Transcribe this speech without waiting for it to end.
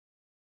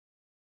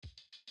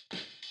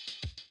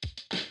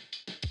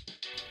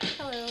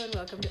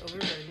welcome to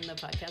Overburden, the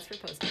podcast for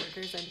postal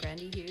workers. I'm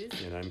Brandy Hughes.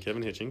 And I'm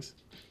Kevin Hitchings.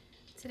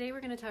 Today we're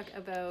going to talk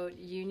about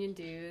union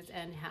dues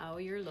and how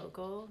your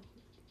local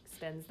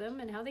spends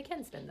them and how they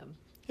can spend them.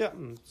 Yeah,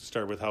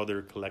 start with how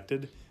they're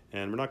collected.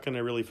 And we're not going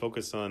to really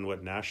focus on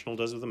what national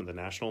does with them at the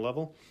national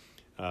level.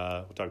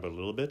 We'll talk about it a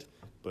little bit,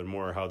 but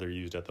more how they're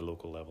used at the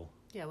local level.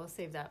 Yeah, we'll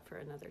save that for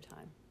another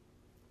time.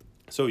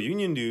 So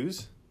union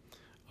dues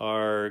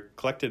are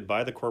collected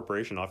by the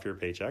corporation off your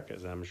paycheck,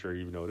 as I'm sure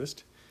you've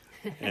noticed.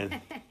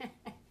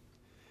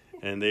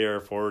 And they are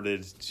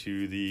forwarded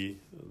to the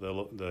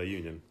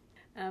union.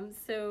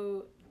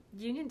 So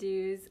union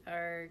dues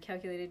are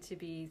calculated to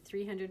be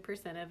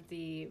 300% of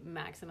the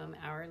maximum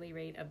hourly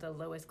rate of the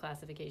lowest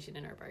classification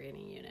in our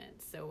bargaining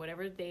unit. So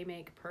whatever they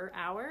make per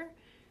hour,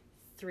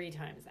 3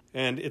 times that.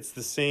 And it's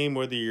the same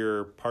whether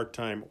you're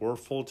part-time or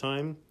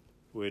full-time,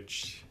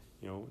 which,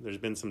 you know, there's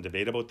been some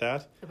debate about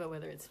that. About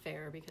whether it's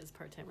fair because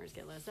part-timers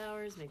get less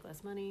hours, make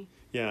less money.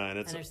 Yeah,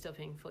 and they're still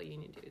paying full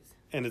union dues.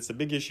 And it's a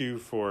big issue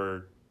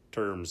for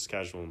terms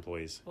casual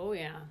employees. Oh,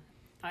 yeah.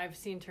 I've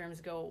seen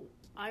terms go,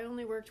 I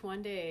only worked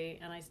 1 day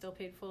and I still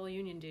paid full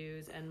union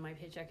dues and my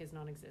paycheck is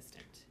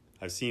non-existent.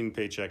 I've seen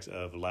paychecks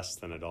of less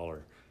than $1.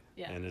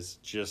 Yeah. And it's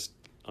just,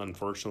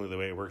 unfortunately, the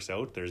way it works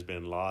out. There's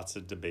been lots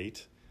of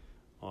debate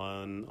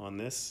on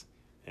this,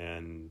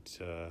 and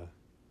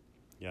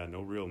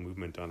no real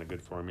movement on a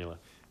good formula,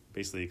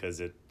 basically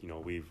because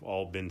we've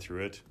all been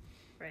through it.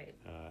 Right.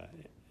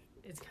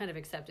 It's kind of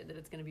accepted that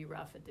it's going to be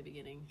rough at the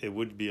beginning. It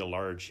would be a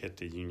large hit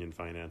to union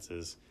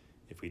finances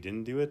if we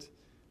didn't do it,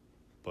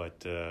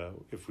 but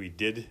if we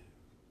did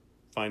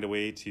find a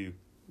way to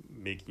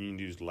make union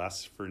dues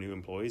less for new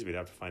employees, we'd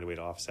have to find a way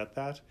to offset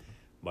that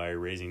by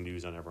raising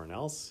dues on everyone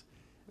else.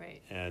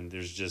 Right. And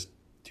there's just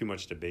too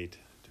much debate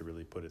to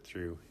really put it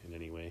through in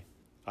any way.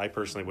 I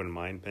personally wouldn't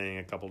mind paying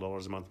a couple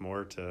dollars a month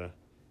more to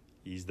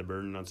ease the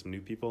burden on some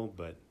new people,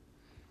 but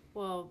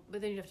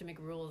then you'd have to make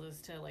rules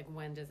as to like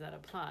when does that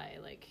apply?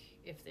 Like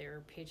if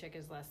their paycheck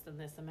is less than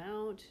this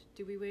amount,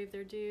 do we waive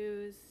their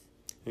dues?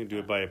 You do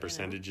it by a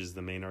percentage is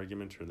the main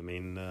argument or the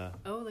main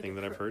thing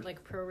that I've heard.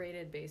 Like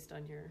prorated based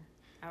on your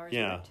hours.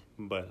 Yeah, worked.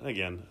 But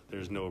again,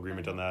 there's no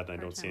agreement on that, and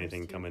I don't see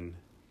anything too. coming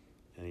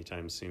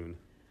anytime soon.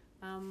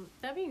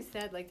 That being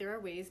said, like there are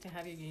ways to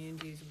have your union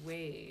dues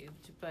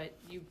waived, but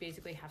you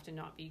basically have to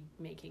not be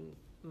making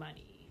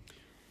money.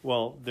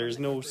 Well, there's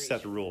no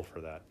set rule for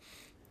that.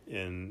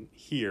 In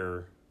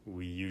here,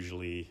 we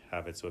usually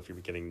have it so if you're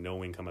getting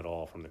no income at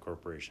all from the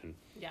corporation,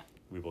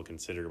 we will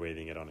consider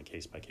waiving it on a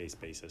case-by-case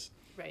basis.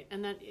 Right,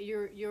 and that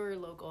your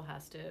local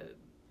has to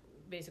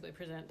basically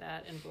present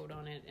that and vote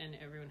on it, and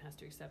everyone has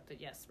to accept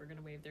that, yes, we're going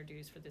to waive their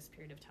dues for this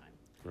period of time.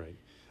 Right.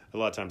 A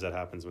lot of times that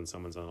happens when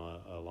someone's on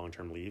a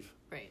long-term leave.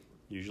 Right.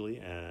 Usually,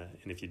 and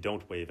if you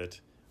don't waive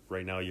it,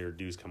 right now your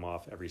dues come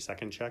off every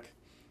second check.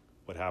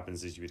 What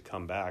happens is you would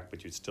come back,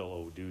 but you'd still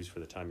owe dues for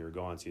the time you were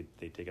gone, so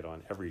they take it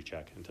on every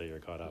check until you're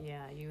caught up.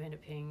 Yeah, you end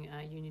up paying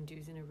union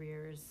dues in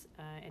arrears.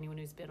 Anyone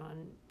who's been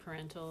on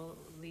parental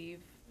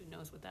leave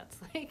knows what that's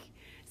like.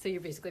 So you're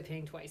basically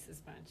paying twice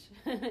as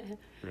much.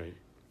 Right.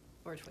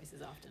 Or twice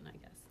as often, I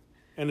guess.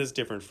 And it's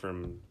different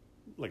from,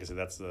 like I said,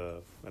 that's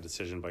a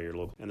decision by your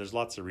local. And there's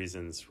lots of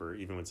reasons for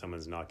even when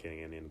someone's not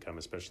getting any income,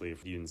 especially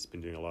if the union's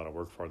been doing a lot of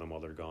work for them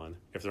while they're gone.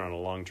 If they're on a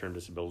long-term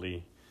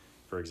disability,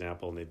 for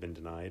example, and they've been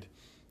denied,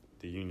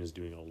 the union's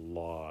doing a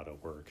lot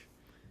of work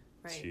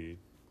to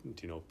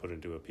put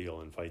into appeal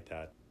and fight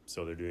that.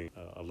 So they're doing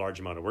a large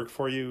amount of work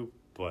for you,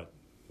 but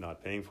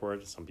not paying for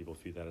it. Some people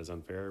view that as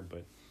unfair,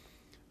 but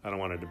I don't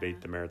want to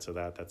debate the merits of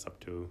that. That's up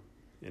to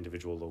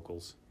individual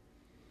locals.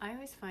 I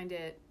always find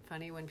it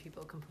funny when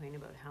people complain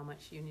about how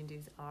much union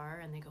dues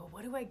are and they go,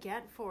 what do I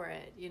get for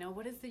it?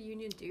 What does the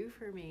union do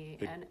for me?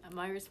 And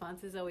my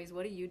response is always,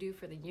 what do you do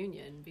for the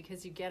union?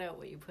 Because you get out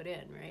what you put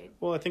in, right?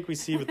 Well, I think we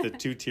see with the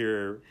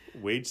 2-tier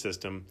wage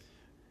system,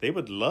 they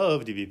would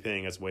love to be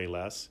paying us way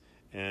less.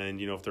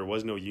 And, if there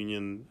was no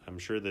union, I'm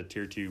sure the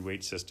tier 2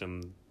 wage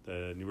system,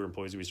 the newer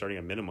employees would be starting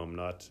at minimum,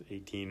 not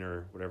 18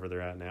 or whatever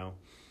they're at now.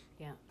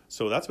 Yeah.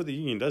 So that's what the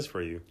union does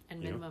for you. And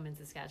minimum in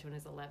Saskatchewan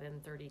is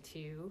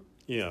 $11.32.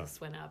 Yeah.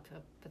 This went up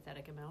a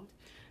pathetic amount.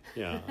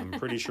 Yeah, I'm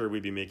pretty sure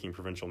we'd be making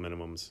provincial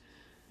minimums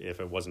if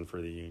it wasn't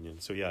for the union.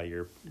 So yeah,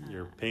 you're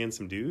paying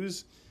some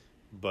dues,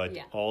 but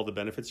all the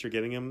benefits you're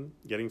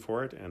getting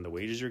for it, and the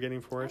wages you're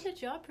getting for it, and the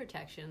job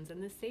protections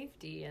and the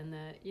safety and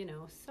the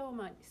so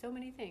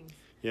many things.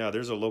 Yeah,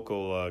 there's a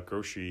local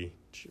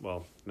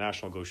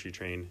national grocery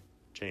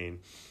chain,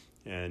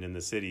 and in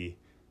the city,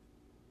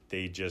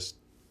 they just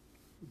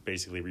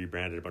basically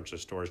rebranded a bunch of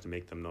stores to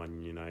make them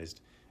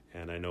non-unionized.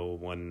 And I know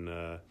one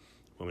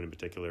woman in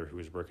particular who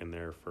was working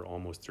there for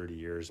almost 30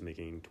 years,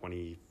 making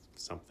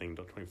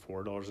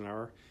 $24 an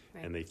hour,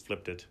 and they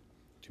flipped it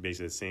to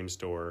basically the same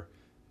store,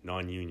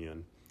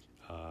 non-union.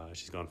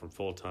 She's gone from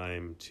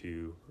full-time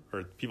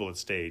or people that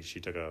stayed,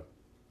 she took a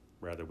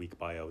rather weak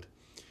buyout.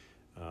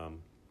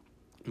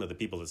 But the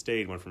people that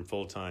stayed went from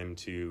full-time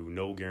to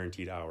no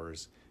guaranteed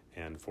hours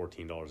and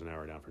 $14 an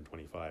hour down from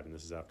 $25, and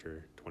this is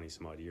after 20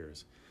 some odd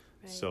years.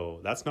 Right. So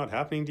that's not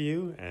happening to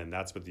you, and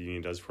that's what the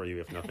union does for you,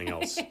 if nothing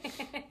else.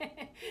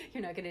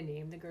 You're not going to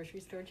name the grocery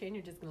store chain.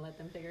 You're just going to let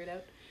them figure it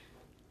out.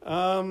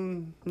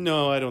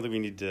 No, I don't think we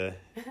need to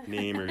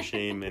name or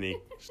shame any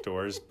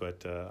stores,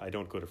 but I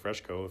don't go to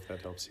Freshco, if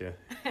that helps you.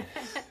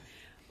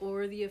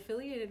 Or the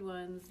affiliated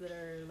ones that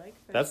are like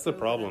Freshco. That's the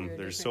problem. under a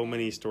There's different so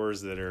many name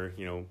stores that are,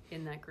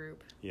 in that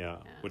group. yeah.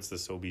 What's the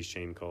Sobeys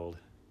chain called?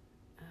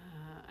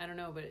 I don't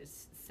know, but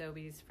it's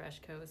Sobeys,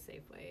 Freshco,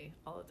 Safeway.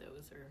 All of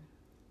those are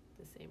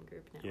the same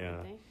group now, Yeah.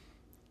 aren't they?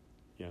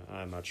 Yeah,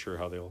 I'm not sure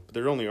how they'll... But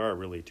there only are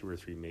really 2 or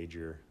 3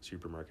 major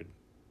supermarket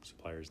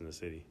suppliers in the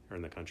city, or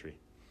in the country.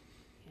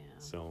 Yeah.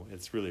 So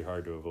it's really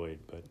hard to avoid,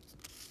 but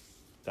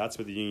that's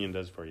what the union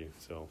does for you.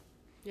 So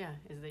Yeah,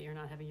 is that you're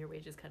not having your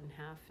wages cut in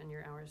half and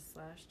your hours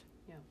slashed.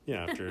 Yeah.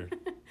 yeah, after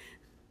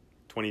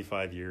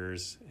 25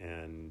 years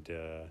and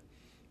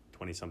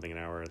 20-something an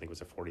hour, I think it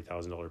was a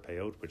 $40,000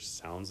 payout, which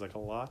sounds like a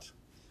lot,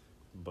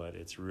 but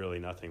it's really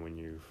nothing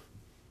when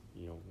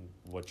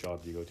what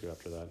job do you go to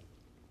after that?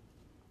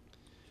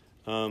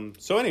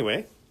 So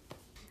anyway,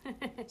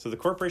 so the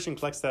corporation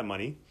collects that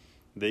money.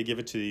 They give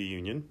it to the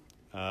union.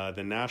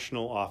 The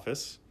national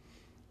office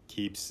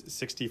keeps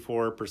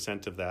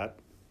 64% of that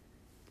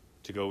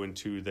to go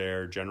into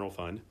their general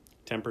fund.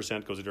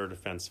 10% goes into our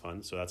defense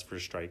fund, so that's for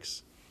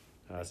strikes,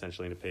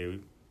 essentially to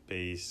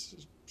pay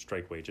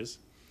strike wages.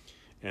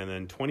 And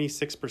then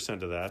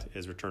 26% of that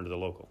is returned to the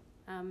local.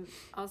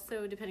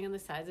 Also, depending on the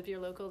size of your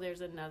local,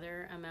 there's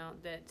another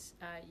amount that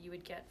you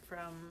would get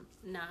from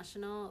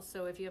national.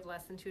 So if you have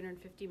less than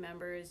 250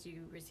 members,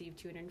 you receive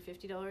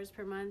 $250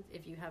 per month.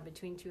 If you have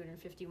between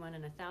 251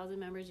 and 1,000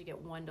 members, you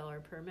get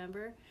 $1 per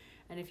member.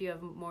 And if you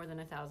have more than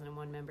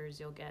 1,001 members,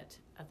 you'll get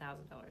 $1,000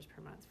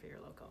 per month for your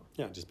local.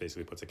 Yeah, it just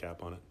basically puts a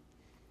cap on it.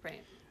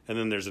 Right. And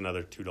then there's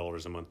another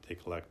 $2 a month they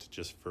collect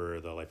just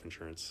for the life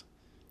insurance.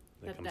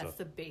 That's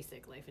the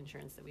basic life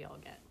insurance that we all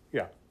get.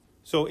 Yeah.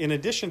 So in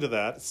addition to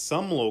that,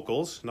 some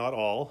locals, not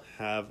all,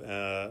 have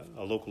a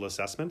local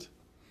assessment,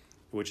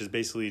 which is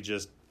basically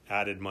just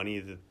added money,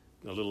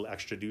 a little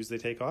extra dues they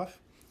take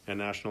off. And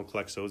National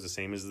collects those the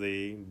same as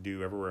they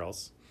do everywhere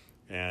else.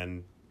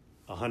 And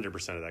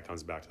 100% of that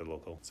comes back to the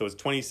local. So it's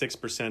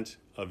 26%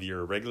 of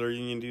your regular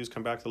union dues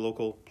come back to the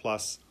local,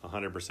 plus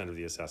 100% of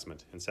the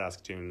assessment. In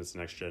Saskatoon, it's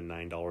an extra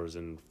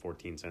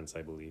 $9.14,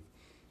 I believe,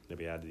 that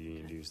we add to the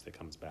union dues that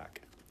comes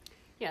back.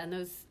 Yeah,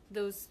 and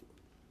those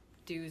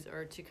dues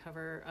are to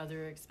cover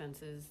other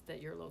expenses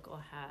that your local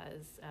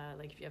has,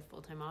 like if you have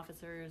full-time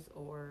officers,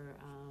 or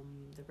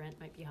the rent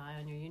might be high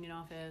on your union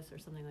office or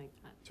something like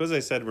that. So as I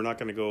said, we're not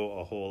going to go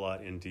a whole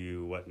lot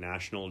into what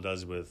National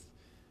does with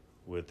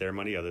their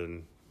money, other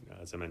than,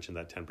 as I mentioned,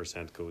 that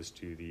 10% goes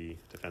to the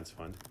defense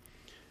fund.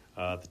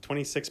 The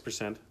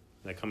 26%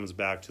 that comes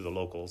back to the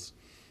locals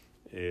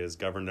is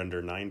governed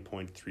under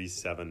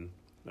 9.37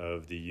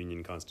 of the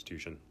union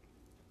constitution.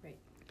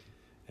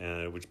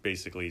 Which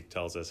basically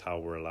tells us how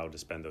we're allowed to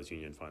spend those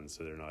union funds,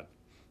 so they're not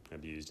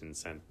abused and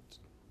spent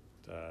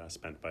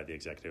by the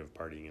executive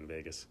partying in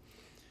Vegas.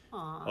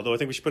 Aww. Although I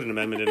think we should put an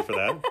amendment in for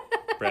that.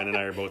 Brandon and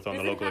I are both on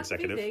the local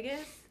executive. Does it have to be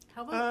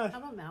Vegas? How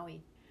about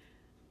Maui?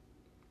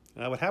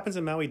 What happens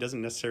in Maui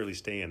doesn't necessarily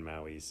stay in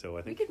Maui, so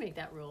I think we could make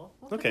that rule.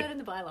 We'll put that in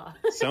the bylaw.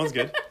 Sounds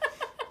good.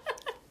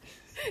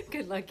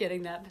 Good luck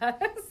getting that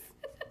passed.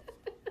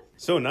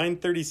 So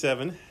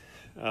 937.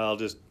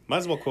 Might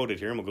as well quote it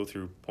here, and we'll go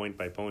through point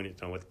by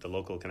point on what the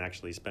local can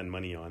actually spend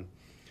money on.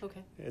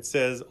 Okay. It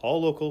says,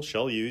 all locals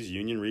shall use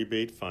union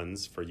rebate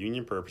funds for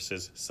union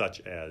purposes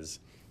such as.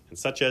 And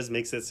such as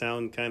makes it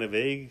sound kind of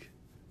vague,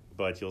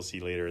 but you'll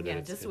see later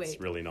that it's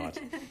really not.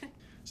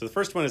 So the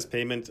first one is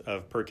payment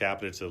of per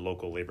capita to the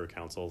local labor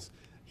councils.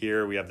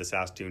 Here we have the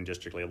Saskatoon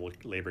District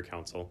Labor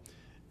Council,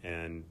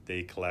 and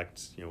they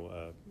collect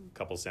a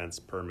couple cents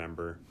per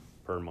member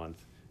per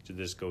month. So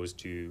this goes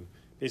to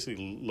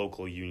basically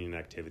local union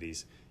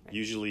activities. Right.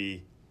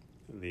 Usually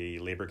the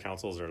labor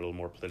councils are a little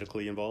more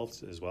politically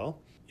involved as well.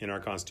 In our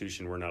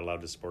constitution, we're not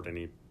allowed to support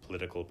any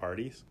political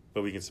parties,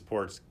 but we can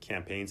support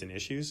campaigns and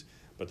issues.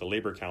 But the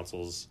labor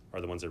councils are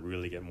the ones that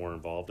really get more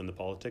involved in the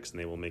politics, and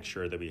they will make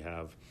sure that we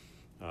have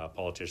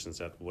politicians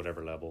at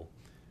whatever level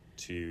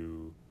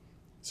to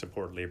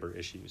support labor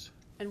issues.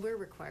 And we're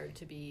required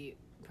to be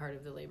part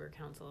of the labor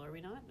council, are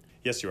we not?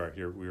 Yes, you are.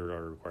 We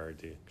are required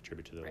to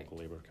contribute to the local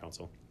labor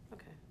council.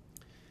 Okay.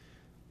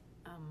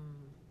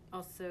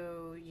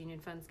 Also,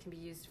 union funds can be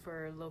used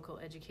for local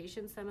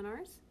education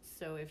seminars.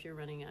 So if you're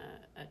running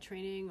a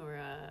training or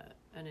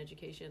an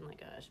education,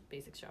 like a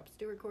basic shop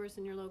steward course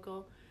in your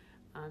local,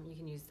 you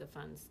can use the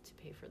funds to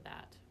pay for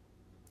that.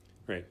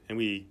 Right. And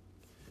we,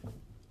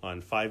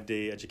 on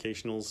 5-day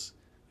educationals,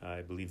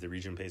 I believe the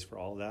region pays for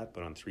all of that,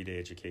 but on 3-day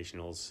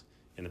educationals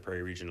in the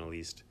Prairie Regional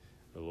East,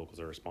 the locals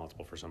are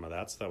responsible for some of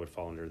that, so that would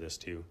fall under this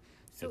too.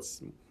 So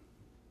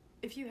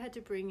if you had to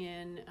bring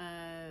in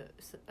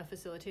a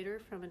facilitator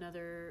from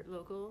another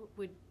local,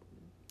 would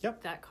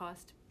that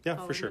cost? Yeah,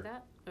 for sure.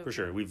 That? Okay. For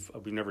sure. We've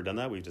never done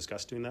that. We've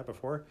discussed doing that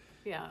before.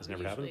 Yeah, it's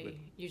never happened. But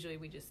usually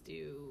we just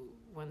do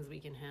ones we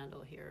can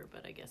handle here,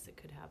 but I guess it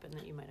could happen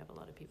that you might have a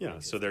lot of people. Yeah,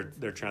 so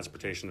their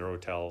transportation, their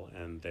hotel,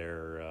 and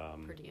their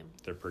per diem.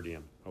 Their per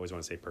diem. I always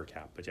want to say per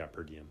cap, but yeah,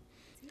 per diem.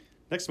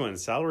 Next one,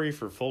 salary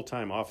for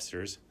full-time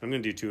officers. I'm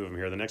going to do two of them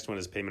here. The next one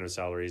is payment of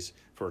salaries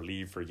for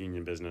leave for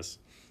union business,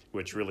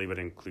 which really would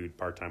include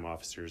part-time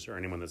officers or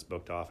anyone that's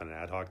booked off on an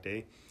ad hoc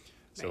day.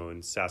 So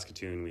in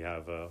Saskatoon, we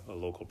have a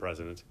local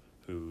president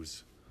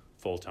who's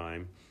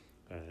full-time,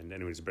 and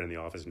anyone who's been in the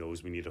office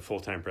knows we need a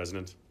full-time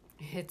president.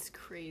 It's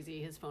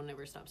crazy. His phone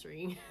never stops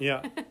ringing.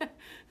 Yeah.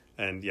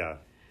 And yeah,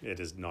 it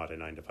is not a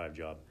 9-to-5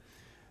 job.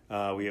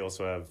 We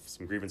also have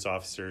some grievance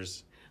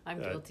officers. I'm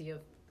guilty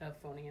of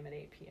phoning him at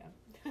 8 p.m.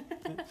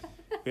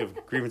 We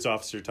have grievance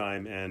officer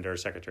time, and our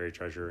secretary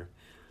treasurer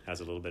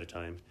has a little bit of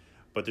time.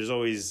 But there's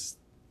always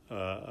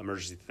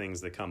emergency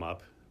things that come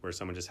up where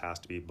someone just has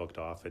to be booked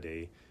off a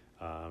day.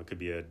 It could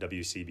be a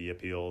WCB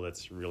appeal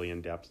that's really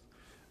in-depth.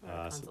 Or a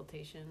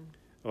consultation.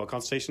 Well,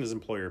 consultation is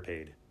employer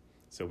paid.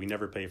 So we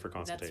never pay for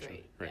consultation.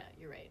 That's right.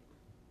 Yeah, you're right.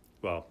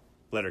 Well,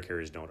 letter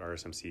carriers don't.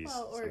 RSMCs,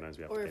 sometimes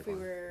we have to pay for. Or if we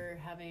were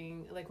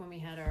having, like when we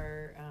had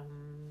our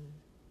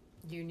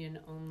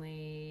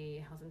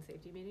union-only health and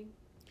safety meeting.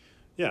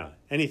 Yeah,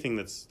 anything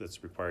that's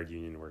required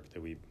union work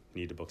that we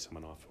need to book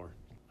someone off for.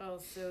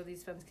 Also,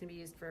 these funds can be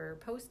used for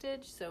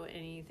postage, so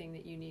anything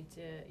that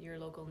your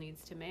local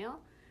needs to mail,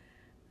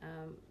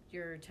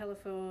 your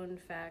telephone,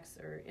 fax,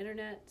 or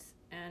internet,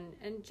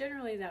 and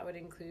generally that would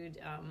include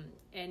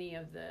any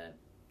of the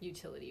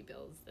utility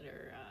bills that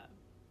are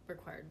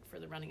required for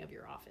the running of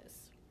your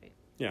office, right?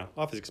 Yeah,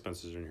 office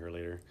expenses are in here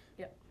later.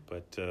 Yep.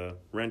 But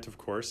rent, of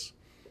course.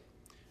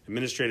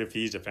 Administrative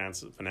fees to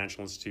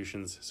financial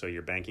institutions, so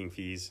your banking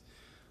fees.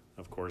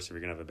 Of course, if you're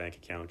going to have a bank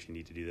account, you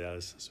need to do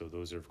those. So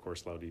those are, of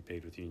course, allowed to be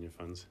paid with union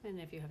funds. And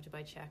if you have to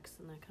buy checks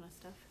and that kind of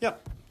stuff. Yeah,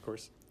 of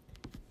course.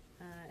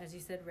 As you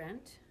said,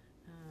 rent.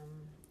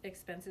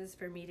 Expenses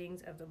for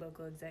meetings of the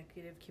local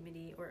executive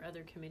committee or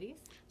other committees.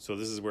 So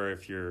this is where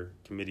if your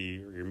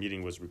committee or your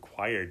meeting was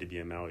required to be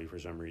in Maui for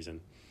some reason.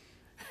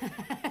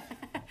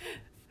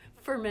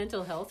 For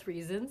mental health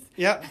reasons.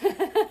 Yeah.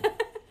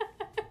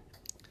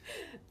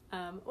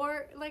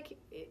 Or like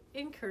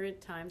in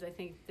current times, I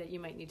think that you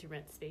might need to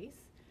rent space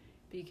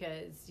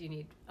because you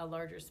need a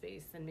larger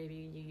space than maybe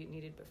you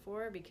needed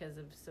before because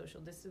of social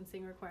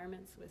distancing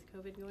requirements with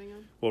COVID going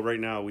on. Well, right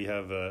now we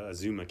have a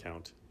Zoom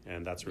account,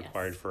 and that's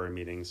required for our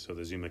meetings. So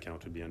the Zoom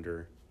account would be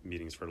under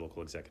meetings for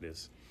local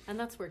executives. And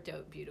that's worked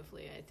out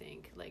beautifully, I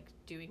think, like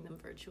doing them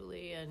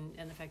virtually and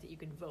the fact that you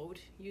can vote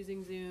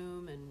using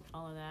Zoom and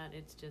all of that.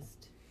 It's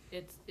just,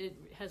 it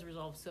has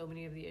resolved so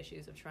many of the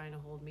issues of trying to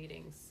hold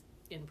meetings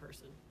in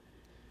person.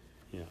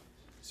 Yeah.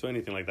 So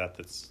anything like that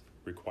that's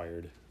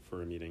required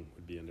for a meeting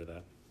would be under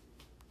that.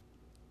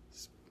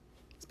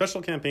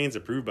 Special campaigns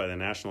approved by the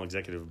National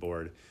Executive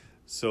Board.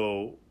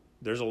 So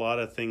there's a lot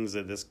of things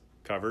that this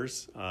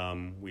covers.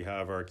 We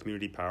have our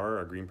community power,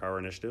 our green power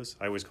initiatives.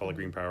 I always call it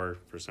green power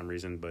for some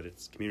reason, but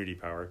it's community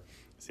power.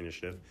 It's the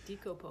initiative.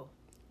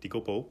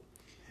 DCOPO.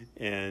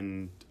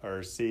 And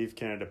our Save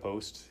Canada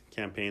Post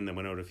campaign that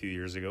went out a few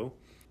years ago.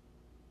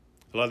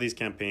 A lot of these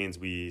campaigns,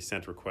 we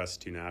sent requests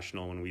to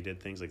National when we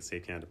did things like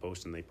Save Canada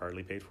Post, and they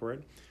partly paid for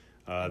it.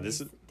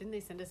 Didn't they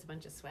send us a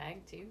bunch of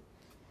swag too?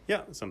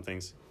 Yeah, some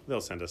things.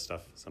 They'll send us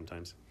stuff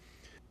sometimes.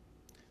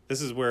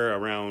 This is where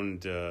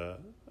around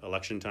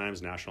election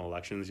times, national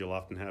elections, you'll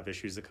often have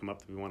issues that come up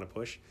that we want to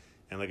push.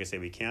 And like I say,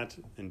 we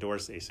can't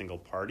endorse a single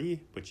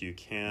party, but you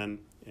can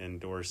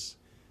endorse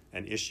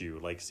an issue,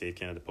 like Save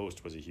Canada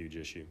Post was a huge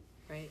issue.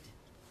 Right.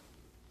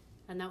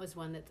 And that was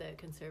one that the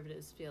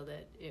Conservatives feel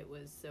that it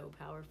was so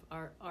powerful.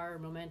 Our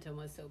momentum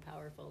was so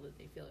powerful that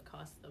they feel it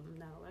cost them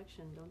that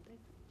election, don't they?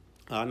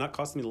 Not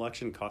cost them the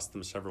election, cost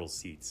them several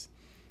seats.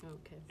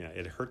 Okay. Yeah,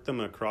 it hurt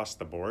them across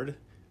the board,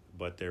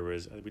 but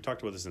we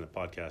talked about this in a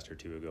podcast or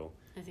two ago.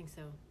 I think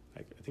so.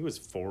 I think it was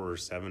 4 or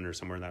 7 or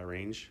somewhere in that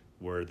range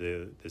where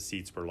the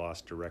seats were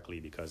lost directly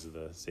because of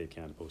the Save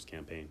Canada Post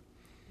campaign.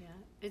 Yeah,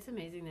 it's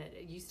amazing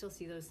that you still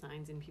see those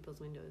signs in people's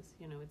windows.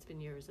 You know, it's been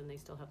years and they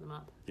still have them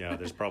up. Yeah,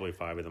 there's probably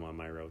 5 of them on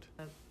my road.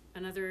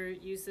 Another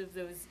use of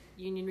those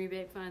union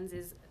rebate funds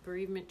is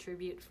bereavement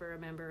tribute for a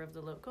member of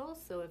the local.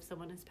 So if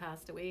someone has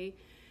passed away,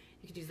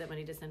 you could use that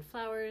money to send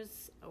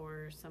flowers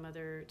or some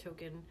other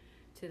token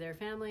to their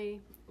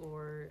family,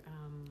 or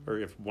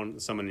if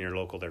someone in your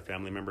local, their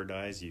family member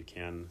dies, you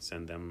can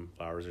send them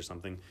flowers or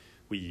something.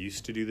 We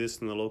used to do this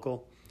in the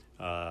local,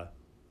 but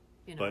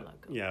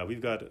yeah,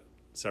 we've got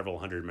several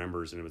hundred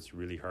members, and it was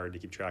really hard to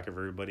keep track of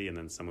everybody. And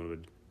then someone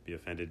would be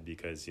offended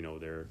because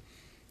their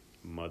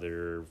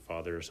mother,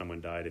 father, or someone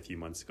died a few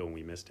months ago and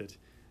we missed it.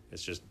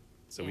 It's just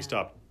we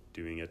stopped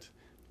doing it.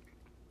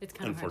 It's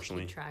kind of hard to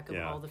keep track of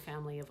all the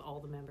family of all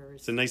the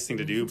members. It's a nice thing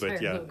to do, but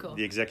local.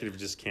 The executive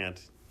just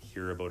can't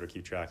hear about or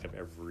keep track of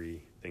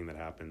everything that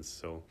happens.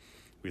 So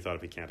we thought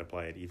if we can't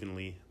apply it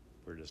evenly,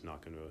 we're just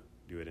not going to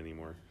do it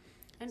anymore.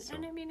 And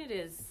I mean, it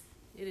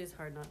is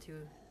hard not to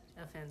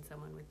offend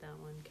someone with that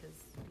one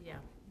because,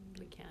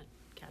 we can't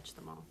catch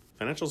them all.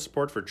 Financial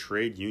support for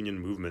trade union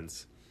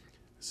movements.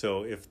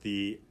 So if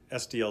the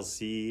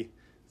SDLC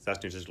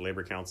Saskatchewan District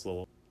Labour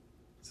Council,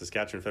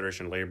 Saskatchewan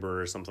Federation of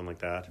Labour or something like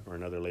that, or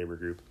another labour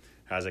group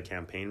has a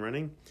campaign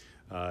running,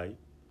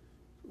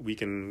 we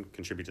can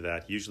contribute to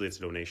that. Usually it's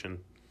a donation.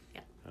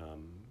 Yeah.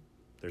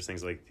 There's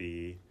things like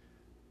the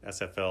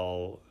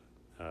SFL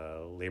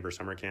Labour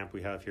Summer Camp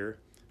we have here,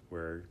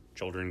 where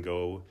children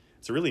go.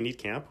 It's a really neat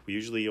camp. We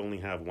usually only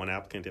have one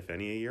applicant, if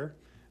any, a year.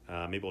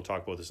 Maybe we'll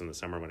talk about this in the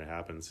summer when it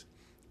happens,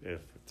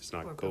 if it's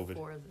not or COVID.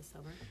 Before the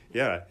summer.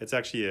 Yeah, it's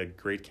actually a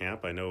great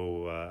camp. I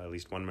know at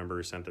least one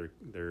member sent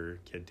their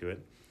kid to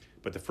it.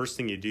 But the first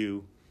thing you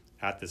do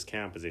at this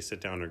camp is they sit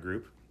down in a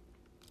group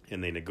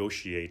and they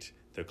negotiate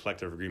the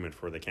collective agreement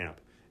for the camp.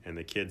 And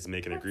the kids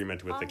make an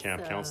agreement with the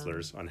camp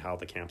counselors on how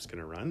the camp's going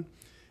to run.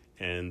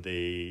 And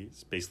they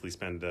basically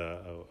spend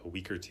a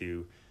week or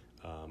two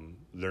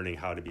learning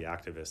how to be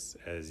activists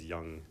as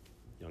young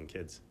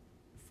kids.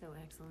 So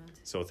excellent.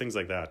 So things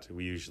like that,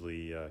 we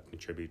usually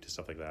contribute to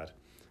stuff like that.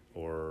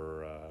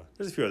 Or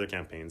there's a few other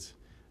campaigns,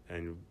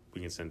 and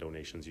we can send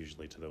donations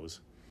usually to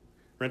those.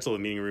 Rental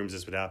of meeting rooms,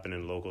 this would happen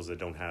in locals that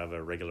don't have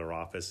a regular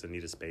office and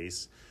need a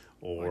space.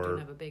 Or don't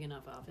have a big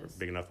enough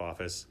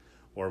office.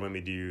 Or when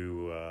we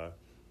do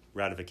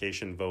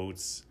ratification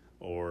votes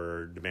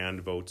or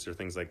demand votes or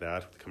things like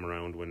that come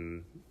around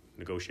when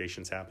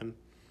negotiations happen.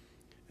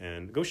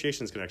 And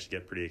negotiations can actually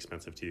get pretty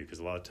expensive too, because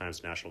a lot of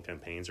times national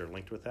campaigns are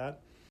linked with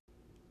that.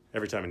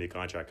 Every time a new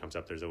contract comes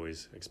up, there's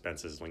always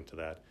expenses linked to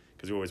that,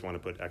 because we always want to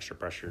put extra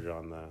pressure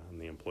on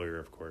the employer,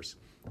 of course.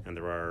 And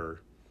there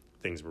are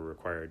things we're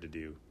required to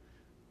do,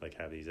 like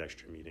have these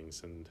extra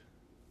meetings and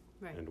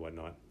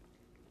whatnot.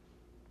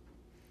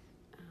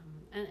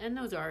 And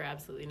those are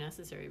absolutely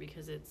necessary,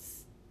 because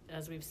it's,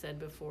 as we've said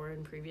before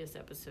in previous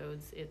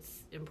episodes,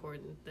 it's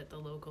important that the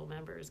local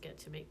members get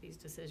to make these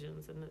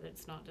decisions, and that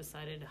it's not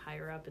decided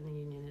higher up in the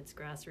union. It's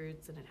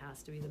grassroots, and it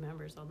has to be the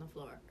members on the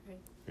floor, right?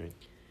 Right.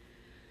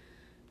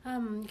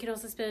 You can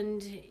also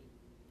spend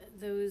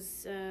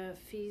those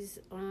fees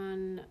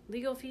on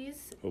legal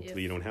fees.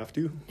 Hopefully you don't have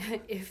to.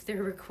 If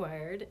they're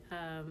required.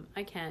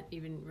 I can't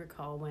even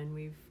recall when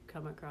we've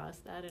come across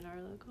that in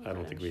our local. I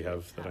don't think we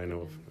have that I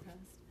know of.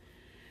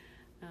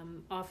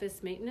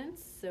 Office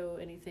maintenance, so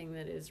anything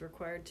that is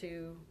required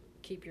to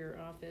keep your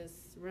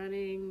office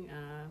running.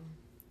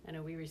 I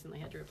know we recently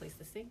had to replace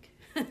the sink.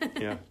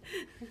 Yeah.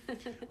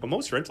 Well,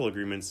 most rental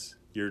agreements,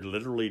 you're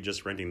literally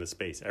just renting the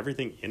space.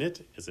 Everything in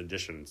it is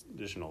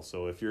additional.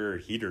 So if your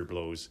heater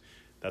blows,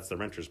 that's the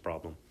renter's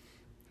problem,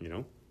 you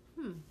know?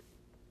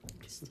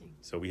 Interesting.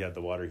 So we had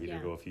the water heater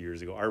go a few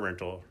years ago.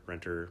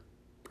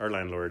 Our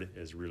landlord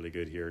is really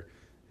good here,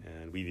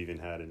 and we've even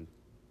had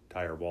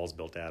entire walls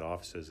built to add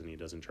offices, and he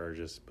doesn't charge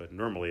us. But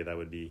normally that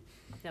would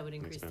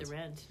increase the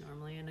rent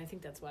normally, and I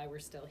think that's why we're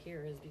still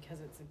here, is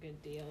because it's a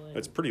good deal. And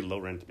it's pretty low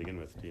rent to begin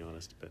with, to be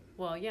honest. But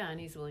well, yeah, and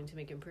he's willing to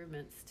make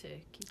improvements to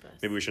keep us.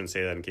 Maybe we shouldn't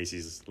say that in case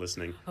he's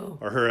listening.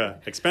 Or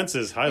her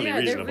expenses highly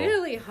reasonable. They're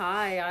really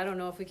high. I don't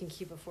know if we can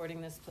keep affording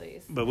this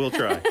place, but we'll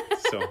try.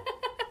 So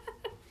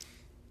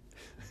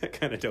I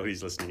kind of doubt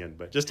he's listening in,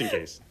 but just in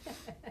case.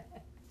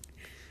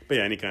 But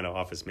yeah, any kind of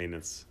office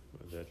maintenance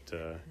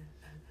that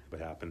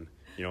would happen.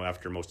 You know,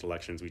 after most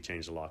elections, we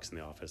change the locks in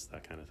the office,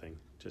 that kind of thing,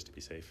 just to be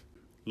safe.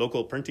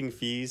 Local printing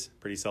fees,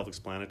 pretty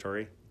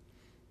self-explanatory.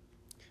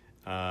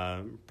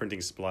 Printing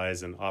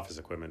supplies and office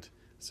equipment.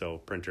 So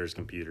printers,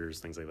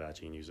 computers, things like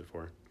that you can use it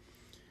for.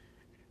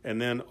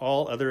 And then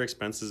all other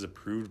expenses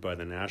approved by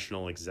the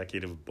National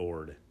Executive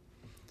Board.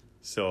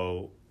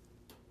 So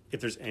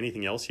if there's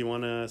anything else you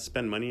want to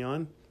spend money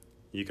on,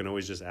 you can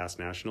always just ask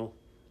National.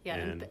 Yeah,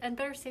 and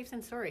better safe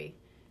than sorry.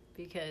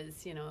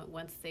 Because, you know,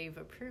 once they've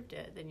approved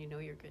it, then you know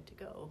you're good to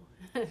go.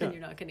 And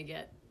you're not going to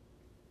get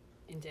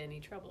into any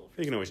trouble.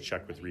 You can always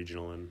check with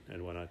regional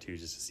and whatnot, too,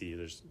 just to see.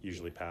 There's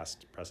usually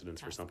past precedents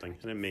for something.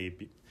 And it may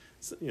be,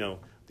 you know,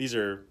 these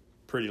are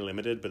pretty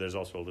limited, but there's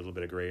also a little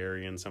bit of gray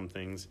area in some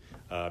things.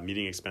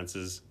 Meeting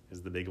expenses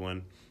is the big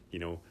one. You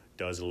know,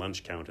 does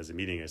lunch count as a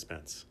meeting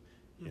expense?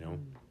 You know?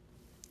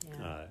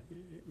 Yeah.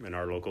 In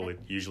our local, it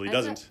usually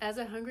doesn't. As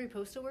a hungry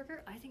postal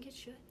worker, I think it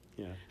should.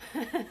 Yeah.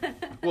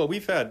 Well,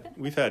 we've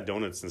had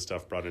donuts and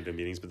stuff brought into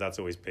meetings, but that's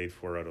always paid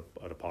for out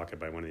of pocket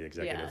by one of the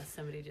executives. Yeah,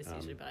 somebody just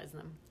usually buys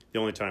them. The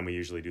only time we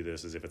usually do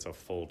this is if it's a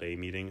full day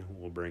meeting.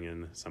 We'll bring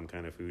in some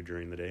kind of food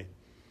during the day.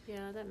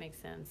 Yeah, that makes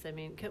sense. I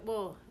mean,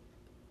 well,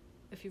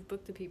 if you've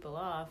booked the people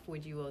off,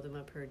 would you owe them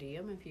a per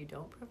diem if you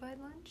don't provide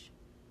lunch?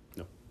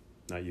 No,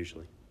 not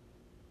usually.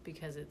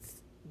 Because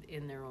it's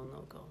in their own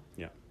local.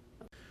 Yeah.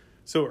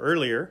 So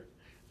earlier,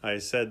 I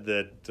said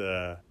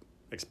that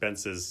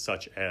expenses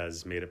such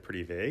as made it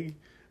pretty vague,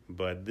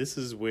 but this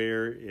is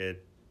where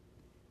it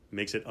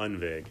makes it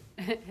unvague.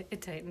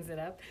 It tightens it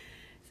up.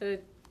 So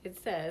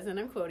it says, and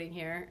I'm quoting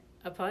here,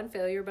 upon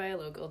failure by a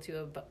local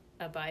to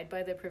abide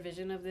by the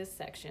provision of this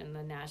section,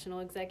 the National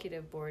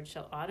Executive Board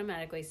shall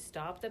automatically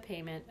stop the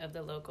payment of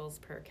the local's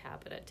per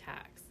capita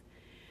tax.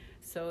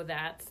 So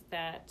that's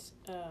that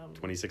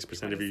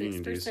 26% of your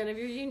union dues. 26% of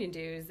your union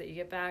dues that you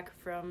get back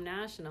from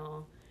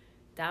National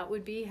that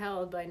would be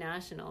held by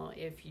National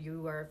if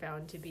you are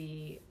found to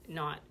be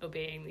not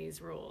obeying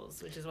these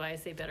rules, which is why I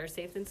say better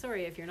safe than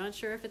sorry. If you're not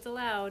sure if it's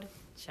allowed,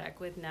 check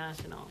with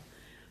National.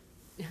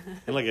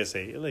 And like I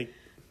say, and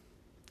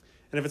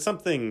if it's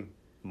something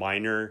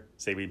minor,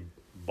 say we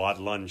bought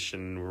lunch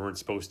and we weren't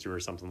supposed to or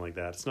something like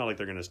that, it's not like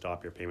they're going to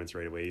stop your payments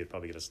right away. You'd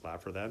probably get a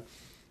slap for that.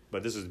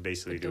 But this is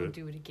basically don't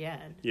do it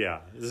again. Yeah,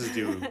 this is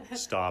to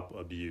stop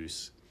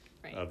abuse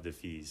of the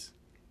fees.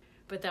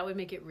 But that would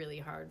make it really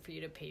hard for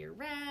you to pay your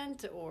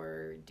rent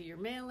or do your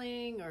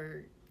mailing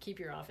or keep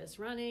your office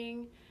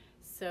running.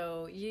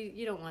 So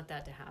you don't want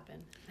that to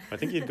happen. I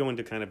think you'd go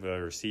into kind of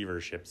a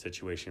receivership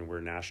situation where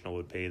National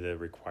would pay the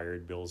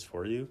required bills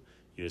for you.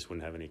 You just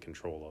wouldn't have any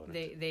control on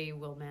it. They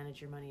will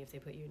manage your money if they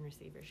put you in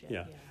receivership.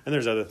 Yeah. And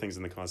there's other things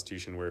in the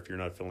Constitution where if you're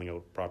not filling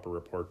out proper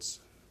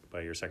reports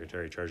by your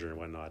secretary, treasurer, and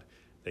whatnot,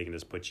 they can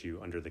just put you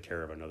under the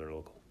care of another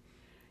local.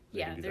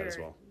 They can do that as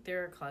well.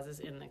 There are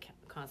clauses in the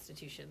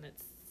Constitution that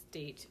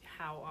state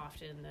how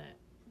often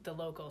the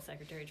local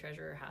secretary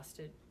treasurer has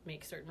to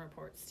make certain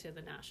reports to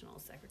the national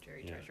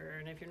secretary treasurer,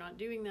 and if you're not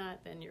doing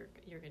that, then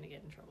you're going to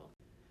get in trouble.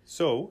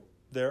 So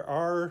there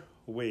are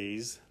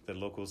ways that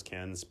locals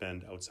can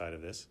spend outside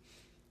of this.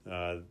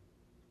 The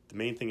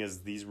main thing is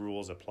these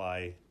rules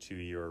apply to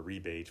your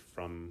rebate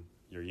from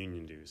your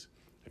union dues.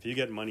 If you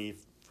get money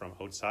from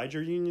outside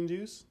your union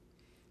dues,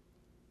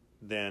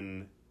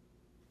 then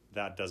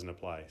that doesn't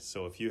apply.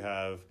 So if you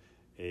have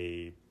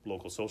a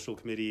local social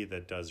committee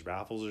that does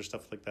raffles or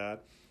stuff like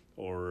that,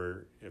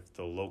 or if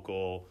the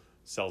local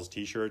sells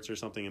t-shirts or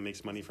something and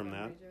makes money from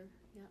that,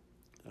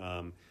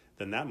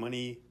 then that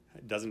money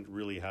doesn't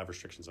really have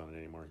restrictions on it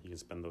anymore. You can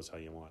spend those how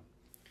you want.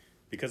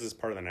 Because it's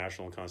part of the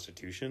national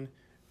constitution,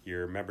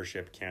 your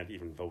membership can't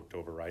even vote to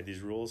override these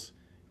rules.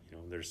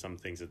 There's some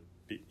things that,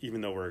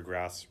 even though we're a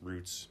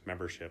grassroots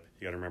membership,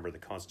 you got to remember the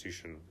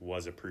Constitution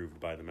was approved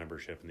by the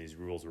membership and these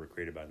rules were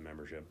created by the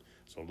membership.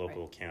 So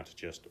local can't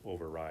just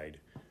override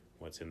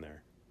what's in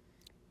there.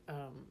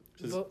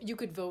 You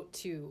could vote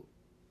to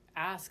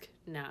ask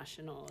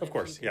National of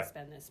course, if you can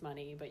spend this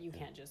money, but you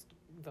can't just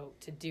vote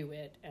to do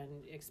it and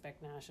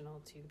expect National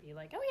to be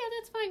like, oh yeah,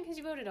 that's fine because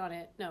you voted on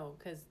it. No,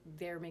 because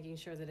they're making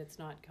sure that it's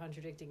not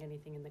contradicting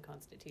anything in the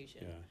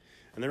Constitution. Yeah,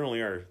 and there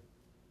only are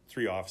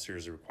 3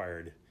 officers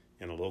required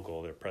in a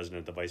local: the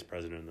president, the vice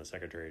president, and the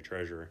secretary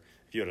treasurer.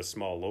 If you had a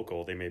small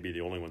local, they may be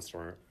the only ones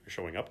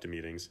showing up to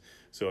meetings.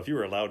 So if you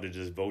were allowed to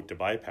just vote to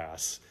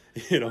bypass,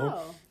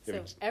 so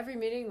every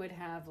meeting would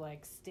have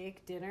like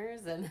steak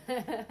dinners and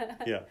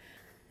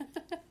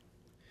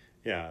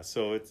yeah.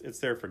 So it's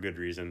there for good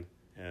reason,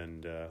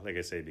 and like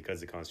I say,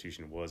 because the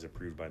Constitution was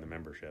approved by the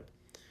membership.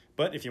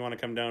 But if you want to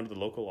come down to the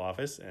local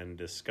office and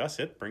discuss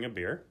it, bring a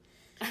beer.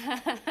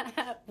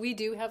 We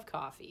do have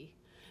coffee.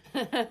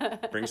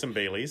 Bring some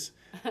Baileys,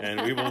 and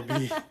we will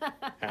be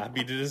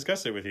happy to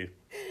discuss it with you.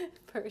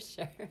 For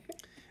sure.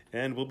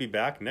 And we'll be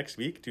back next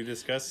week to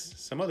discuss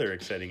some other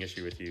exciting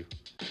issue with you.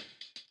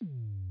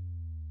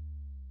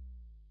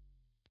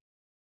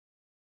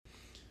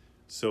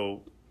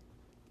 So,